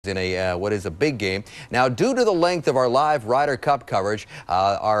in a what is a big game. Now, due to the length of our live Ryder Cup coverage,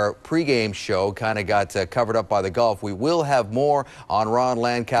 our pregame show kind of got covered up by the golf. We will have more on Ron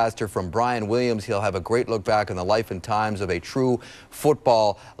Lancaster from Brian Williams. He'll have a great look back on the life and times of a true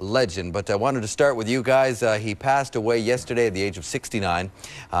football legend. But I wanted to start with you guys. He passed away yesterday at the age of 69,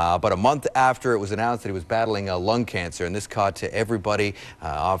 but a month after it was announced that he was battling lung cancer, and this caught everybody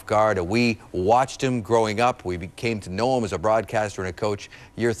off guard. We watched him growing up. We came to know him as a broadcaster and a coach.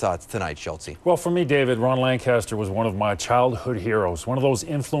 Your thoughts tonight, Schultze? Well, for me, David, Ron Lancaster was one of my childhood heroes, one of those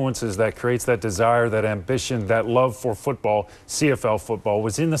influences that creates that desire, that ambition, that love for football. CFL football. It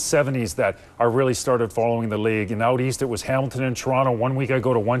was in the 70s that I really started following the league. And out east, it was Hamilton and Toronto. One week I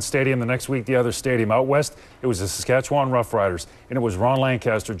go to one stadium, the next week the other stadium. Out west, it was the Saskatchewan Roughriders, and it was Ron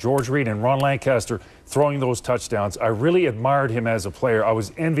Lancaster, George Reed, and Ron Lancaster throwing those touchdowns. I really admired him as a player. I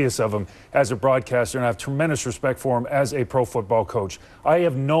was envious of him as a broadcaster, and I have tremendous respect for him as a pro football coach. I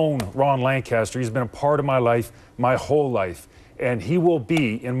have known Ron Lancaster. He's been a part of my life, my whole life, and he will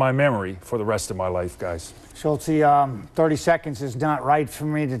be in my memory for the rest of my life, guys. Schultze, 30 seconds is not right for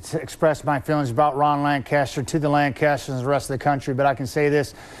me to express my feelings about Ron Lancaster to the Lancasters and the rest of the country, but I can say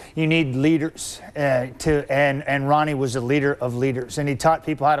this: you need leaders, and Ronnie was a leader of leaders, and he taught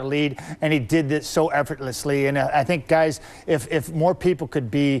people how to lead, and he did this so effortlessly. And I think, guys, if more people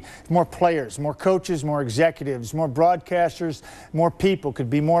could be, more players, more coaches, more executives, more broadcasters, more people could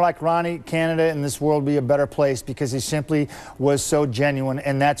be more like Ronnie, Canada and this world would be a better place, because he simply was so genuine.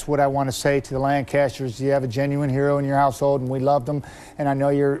 And that's what I want to say to the Lancasters. You have a genuine hero in your household, and we loved him, and I know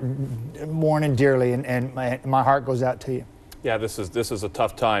you're mourning dearly, and my heart goes out to you. Yeah, this is a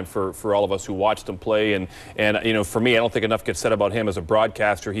tough time for all of us who watched him play, and you know, for me, I don't think enough gets said about him as a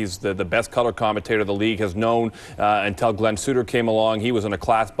broadcaster. He's the best color commentator the league has known until Glenn Suter came along. He was in a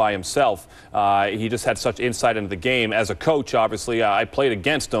class by himself. He just had such insight into the game. As a coach, obviously, I played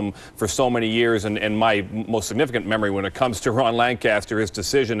against him for so many years, and my most significant memory when it comes to Ron Lancaster, his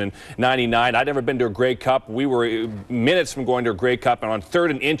decision in '99. I'd never been to a Grey Cup. We were minutes from going to a Grey Cup, and on 3rd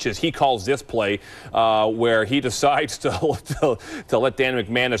and inches, he calls this play where he decides to let Dan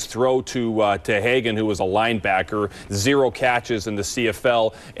McManus throw to Hagan, who was a linebacker, 0 catches in the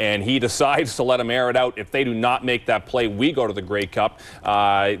CFL, and he decides to let him air it out. If they do not make that play, we go to the Grey Cup.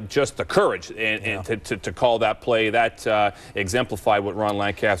 Just the courage and to call that play, that exemplified what Ron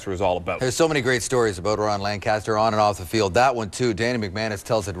Lancaster is all about. There's so many great stories about Ron Lancaster on and off the field. That one too, Danny McManus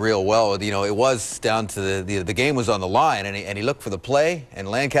tells it real well. You know, it was down to the game was on the line, and he looked for the play, and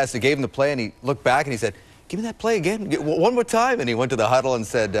Lancaster gave him the play, and he looked back and he said, "Give me that play again, one more time." And he went to the huddle and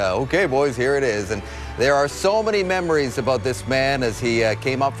said, "Okay, boys, here it is." And there are so many memories about this man as he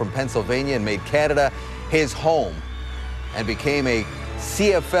came up from Pennsylvania and made Canada his home and became a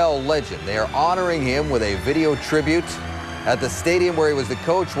CFL legend. They are honoring him with a video tribute at the stadium where he was the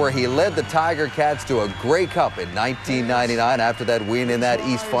coach, where he led the Tiger Cats to a Grey Cup in 1999 after that win in that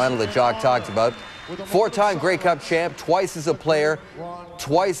East Final that Jock talked about. 4-time Grey Cup champ, twice as a player,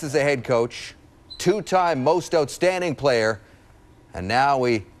 twice as a head coach, 2-time most outstanding player, and now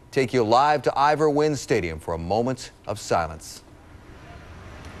we take you live to Ivor Wynne Stadium for a moment of silence.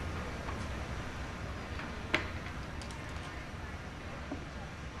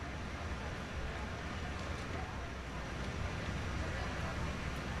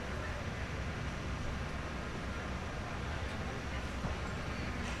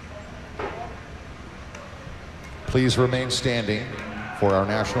 Please remain standing for our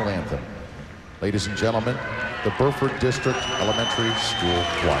national anthem. Ladies and gentlemen, the Burford District Elementary School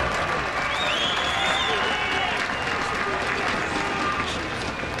Choir.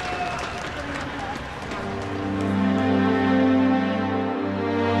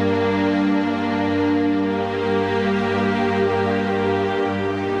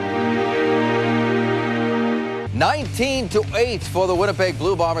 19-8 for the Winnipeg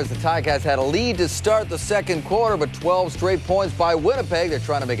Blue Bombers. The Ticats had a lead to start the second quarter, but 12 straight points by Winnipeg. They're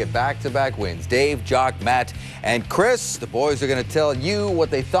trying to make it back-to-back wins. Dave, Jock, Matt, and Chris, the boys are going to tell you what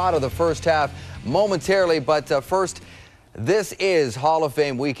they thought of the first half momentarily. But first, this is Hall of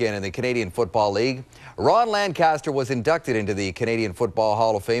Fame weekend in the Canadian Football League. Ron Lancaster was inducted into the Canadian Football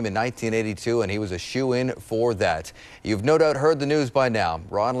Hall of Fame in 1982, and he was a shoo-in for that. You've no doubt heard the news by now.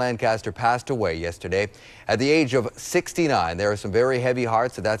 Ron Lancaster passed away yesterday at the age of 69. There are some very heavy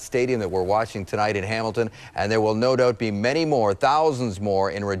hearts at that stadium that we're watching tonight in Hamilton, and there will no doubt be many more, thousands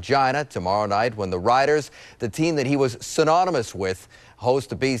more in Regina tomorrow night when the Riders, the team that he was synonymous with, host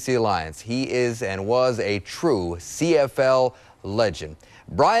the BC Lions. He is and was a true CFL legend.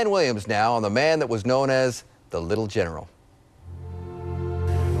 Brian Williams now on the man that was known as the Little General.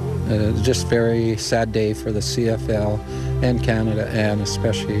 Just very sad day for the CFL and Canada, and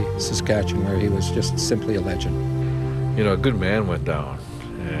especially Saskatchewan, where he was just simply a legend. You know, a good man went down,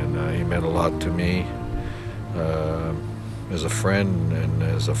 and he meant a lot to me as a friend and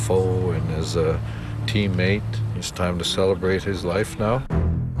as a foe and as a teammate. It's time to celebrate his life now.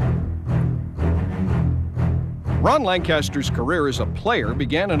 Ron Lancaster's career as a player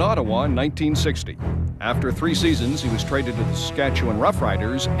began in Ottawa in 1960. After 3 seasons, he was traded to the Saskatchewan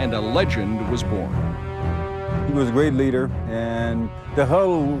Roughriders, and a legend was born. He was a great leader, and the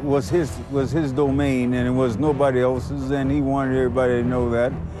huddle was his domain, and it was nobody else's, and he wanted everybody to know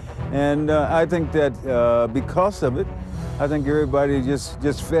that. And I think that because of it, I think everybody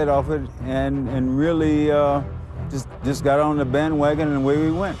just fed off it and really just got on the bandwagon, and away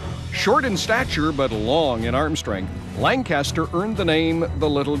we went. Short in stature but long in arm strength, Lancaster earned the name the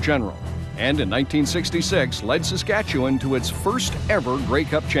Little General, and in 1966 led Saskatchewan to its first ever Grey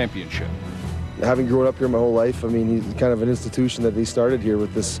Cup championship. Having grown up here my whole life, I mean, he's kind of an institution that they started here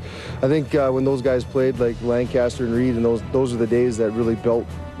with this. I think when those guys played, like Lancaster and Reed, and those are the days that really built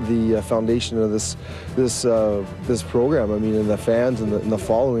the foundation of this program. I mean, and the fans and the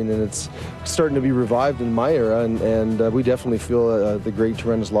following, and it's starting to be revived in my era, and we definitely feel the great,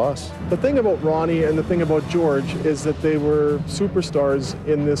 tremendous loss. The thing about Ronnie and the thing about George is that they were superstars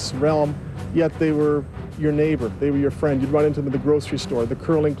in this realm, yet they were your neighbor, they were your friend. You'd run into them at the grocery store, the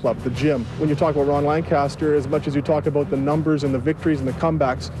curling club, the gym. When you talk about Ron Lancaster, as much as you talk about the numbers and the victories and the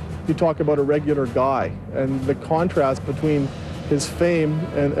comebacks, you talk about a regular guy. And the contrast between his fame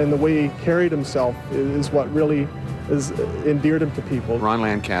and the way he carried himself is what really endeared him to people. Ron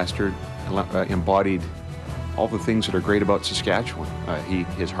Lancaster embodied all the things that are great about Saskatchewan.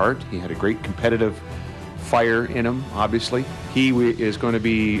 His heart, he had a great competitive fire in him, obviously. He is going to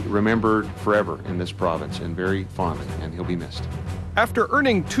be remembered forever in this province, and very fondly, and he'll be missed. After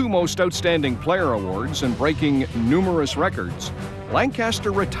earning 2 Most Outstanding Player awards and breaking numerous records,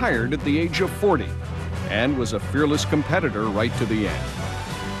 Lancaster retired at the age of 40 and was a fearless competitor right to the end.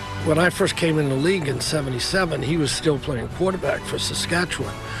 When I first came in the league in '77, he was still playing quarterback for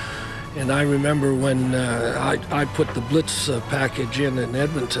Saskatchewan. And I remember when I put the blitz package in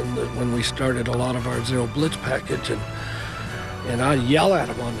Edmonton, when we started a lot of our zero blitz package, and I'd yell at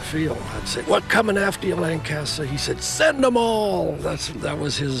him on the field. I'd say, "What coming after you, Lancaster?" He said, "Send them all." That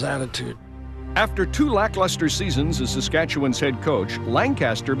was his attitude. After 2 lackluster seasons as Saskatchewan's head coach,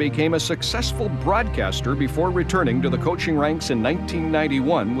 Lancaster became a successful broadcaster before returning to the coaching ranks in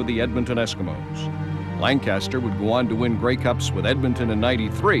 1991 with the Edmonton Eskimos. Lancaster would go on to win Grey Cups with Edmonton in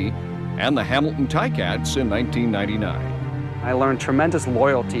 '93 and the Hamilton Ticats in 1999. I learned tremendous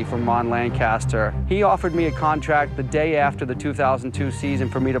loyalty from Ron Lancaster. He offered me a contract the day after the 2002 season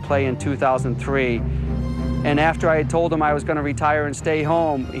for me to play in 2003. And after I had told him I was going to retire and stay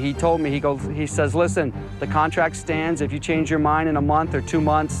home, he told me, he says, "Listen, the contract stands. If you change your mind in a month or 2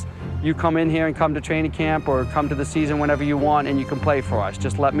 months, you come in here and come to training camp or come to the season whenever you want, and you can play for us.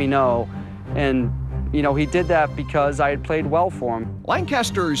 Just let me know." And you know, he did that because I had played well for him.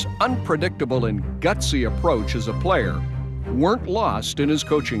 Lancaster's unpredictable and gutsy approach as a player weren't lost in his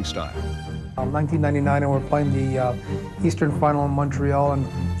coaching style. 1999, and we're playing the Eastern Final in Montreal, and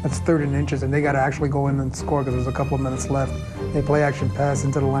that's 3rd and inches, and they got to actually go in and score because there's a couple of minutes left. They play action pass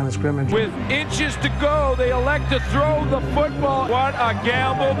into the line of scrimmage. With inches to go, they elect to throw the football. What a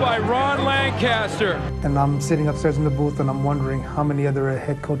gamble by Ron Lancaster. And I'm sitting upstairs in the booth, and I'm wondering how many other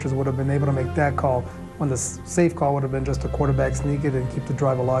head coaches would have been able to make that call when the safe call would have been just a quarterback sneak it and keep the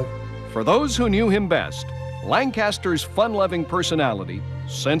drive alive. For those who knew him best, Lancaster's fun-loving personality,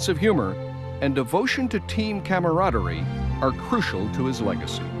 sense of humor, and devotion to team camaraderie are crucial to his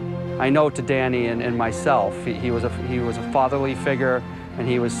legacy. I know to Danny and myself, he was a fatherly figure, and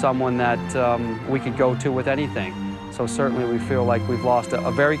he was someone that we could go to with anything. So certainly we feel like we've lost a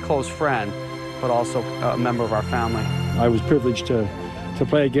very close friend, but also a member of our family. I was privileged to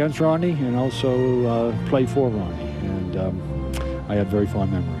play against Ronnie and also play for Ronnie, and I had very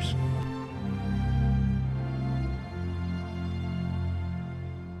fond memories.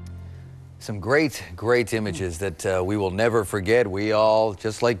 Some great images that we will never forget. We all,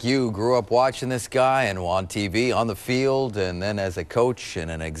 just like you, grew up watching this guy and on TV, on the field, and then as a coach and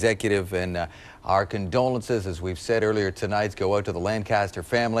an executive. And our condolences, as we've said earlier tonight, go out to the Lancaster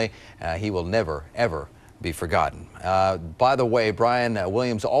family. He will never, ever be forgotten. By the way, Brian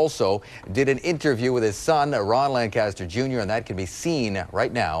Williams also did an interview with his son, Ron Lancaster Jr., and that can be seen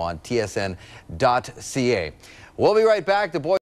right now on TSN.ca. We'll be right back. The boys